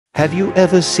Have you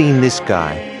ever seen this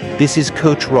guy? This is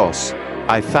Coach Ross.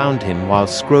 I found him while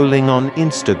scrolling on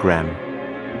Instagram.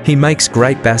 He makes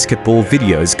great basketball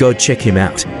videos, go check him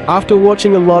out. After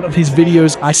watching a lot of his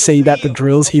videos, I see that the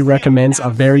drills he recommends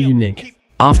are very unique.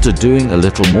 After doing a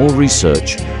little more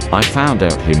research, I found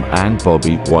out him and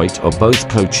Bobby White are both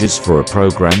coaches for a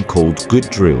program called Good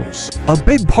Drills. A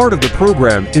big part of the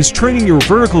program is training your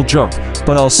vertical jump,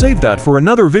 but I'll save that for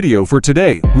another video. For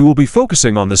today, we will be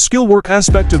focusing on the skill work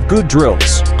aspect of Good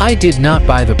Drills. I did not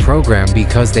buy the program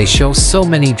because they show so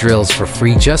many drills for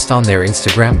free just on their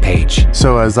Instagram page.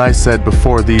 So as I said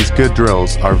before, these Good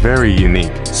Drills are very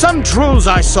unique. Some drills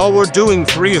I saw were doing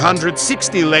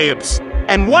 360 layups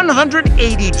and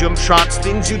 180 jump shots,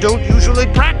 things you don't usually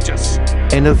practice.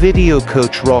 In a video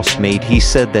Coach Ross made, he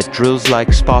said that drills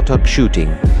like spot-up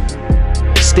shooting,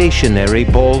 stationary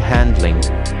ball handling,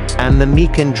 and the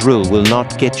Meekan drill will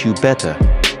not get you better.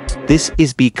 This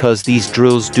is because these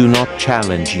drills do not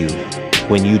challenge you.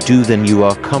 When you do them, you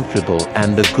are comfortable,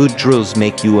 and the good drills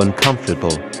make you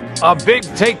uncomfortable. A big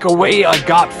takeaway I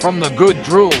got from the Good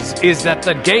Drills is that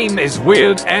the game is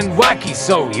weird and wacky,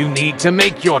 so you need to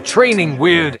make your training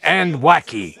weird and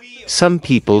wacky. Some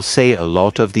people say a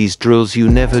lot of these drills you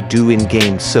never do in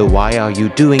games, so why are you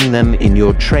doing them in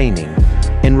your training?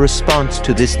 In response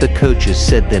to this, the coaches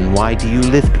said, then why do you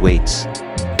lift weights?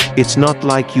 It's not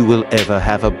like you will ever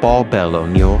have a barbell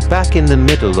on your back in the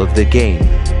middle of the game.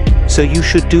 So you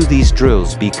should do these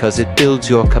drills because it builds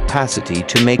your capacity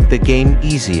to make the game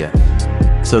easier.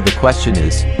 So the question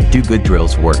is, do good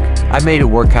drills work? I made a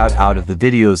workout out of the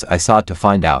videos I saw to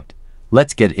find out.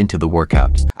 Let's get into the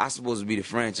workout. I'm supposed to be the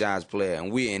franchise player,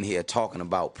 and we're in here talking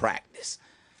about practice.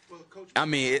 I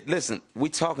mean, listen, we're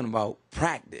talking about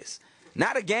practice.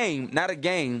 Not a game, not a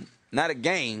game, not a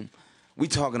game. We're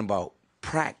talking about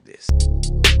practice.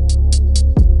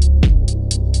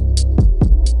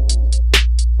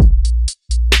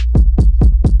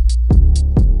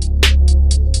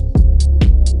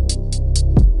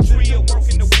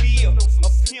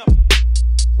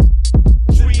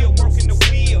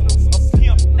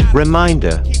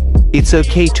 Reminder, it's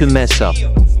okay to mess up.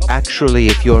 Actually,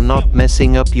 if you're not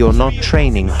messing up, you're not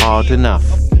training hard enough.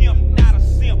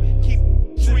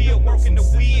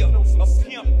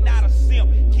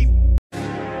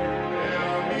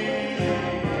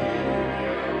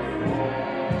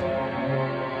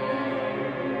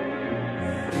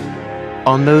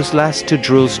 On those last two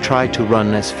drills, try to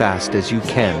run as fast as you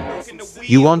can.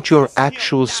 You want your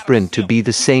actual sprint to be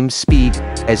the same speed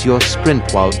as your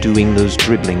sprint while doing those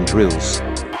dribbling drills.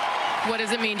 What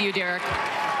does it mean to you, Derek?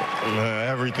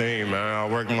 Everything, man. I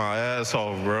work my ass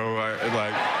off, bro.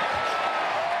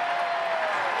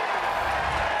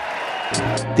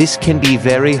 This can be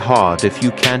very hard if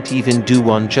you can't even do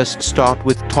one. Just start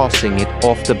with tossing it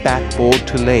off the backboard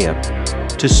to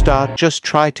layup. To start, just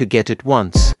try to get it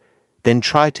once. Then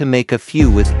try to make a few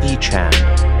with each hand.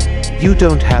 You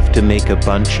don't have to make a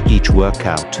bunch each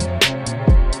workout.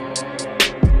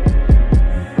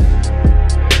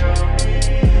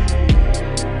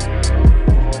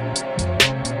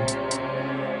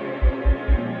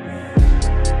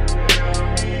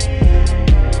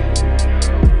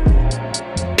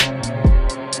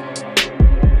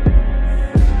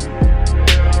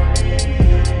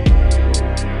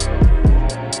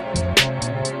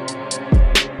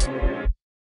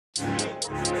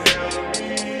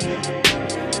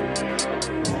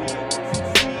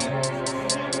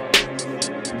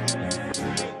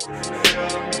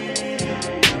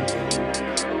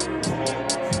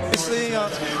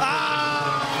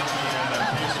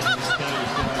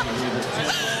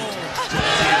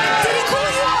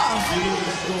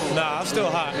 Nah, I'm still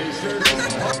hot.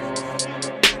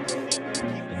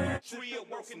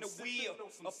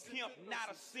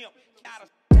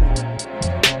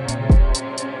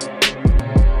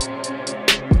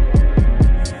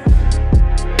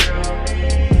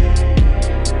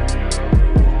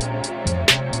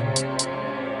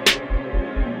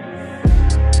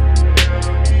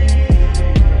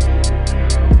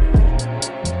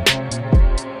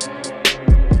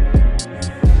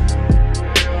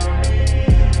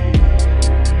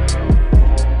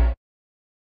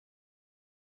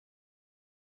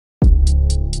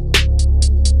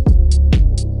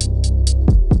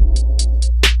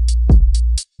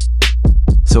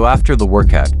 So after the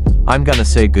workout, I'm gonna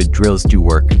say good drills do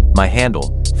work. My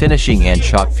handle, finishing and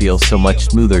shot feels so much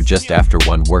smoother just after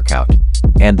one workout.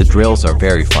 And the drills are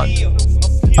very fun.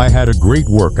 I had a great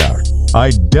workout.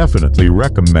 I definitely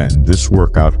recommend this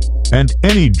workout and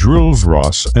any drills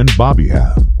Ross and Bobby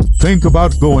have. Think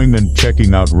about going and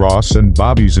checking out Ross and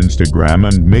Bobby's Instagram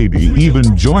and maybe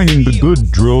even joining the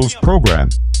Good Drills program.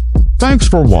 Thanks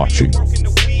for watching.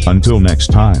 Until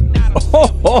next time. Ho,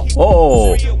 ho,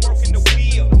 ho.